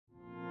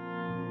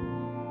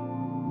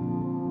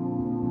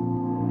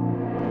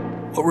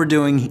What we're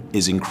doing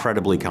is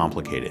incredibly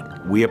complicated.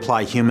 We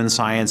apply human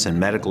science and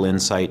medical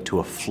insight to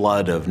a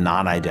flood of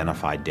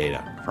non-identified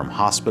data from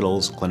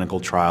hospitals, clinical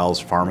trials,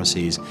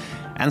 pharmacies,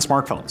 and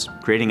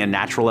smartphones, creating a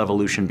natural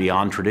evolution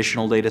beyond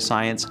traditional data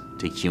science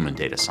to human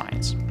data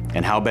science.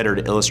 And how better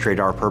to illustrate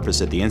our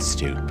purpose at the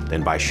Institute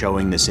than by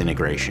showing this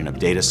integration of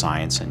data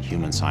science and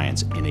human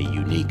science in a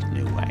unique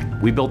new way.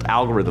 We built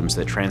algorithms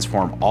that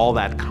transform all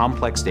that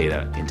complex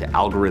data into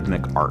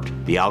algorithmic art.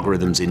 The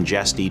algorithms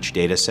ingest each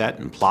data set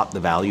and plot the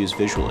values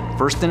visually,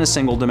 first in a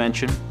single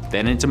dimension,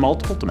 then into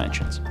multiple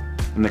dimensions.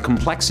 And the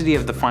complexity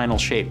of the final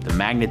shape, the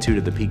magnitude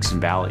of the peaks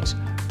and valleys,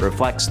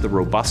 reflects the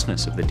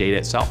robustness of the data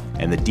itself.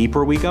 And the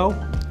deeper we go,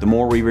 the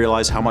more we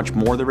realize how much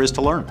more there is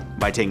to learn.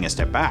 By taking a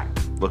step back,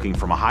 looking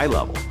from a high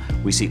level,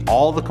 we see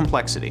all the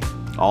complexity,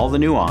 all the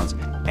nuance,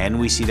 and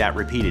we see that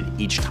repeated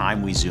each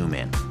time we zoom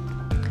in.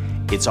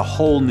 It's a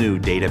whole new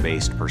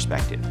data-based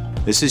perspective.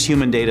 This is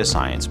human data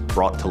science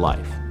brought to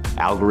life.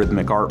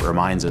 Algorithmic art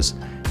reminds us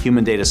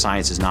human data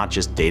science is not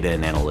just data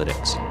and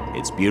analytics.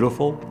 It's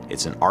beautiful,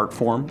 it's an art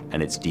form,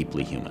 and it's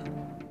deeply human.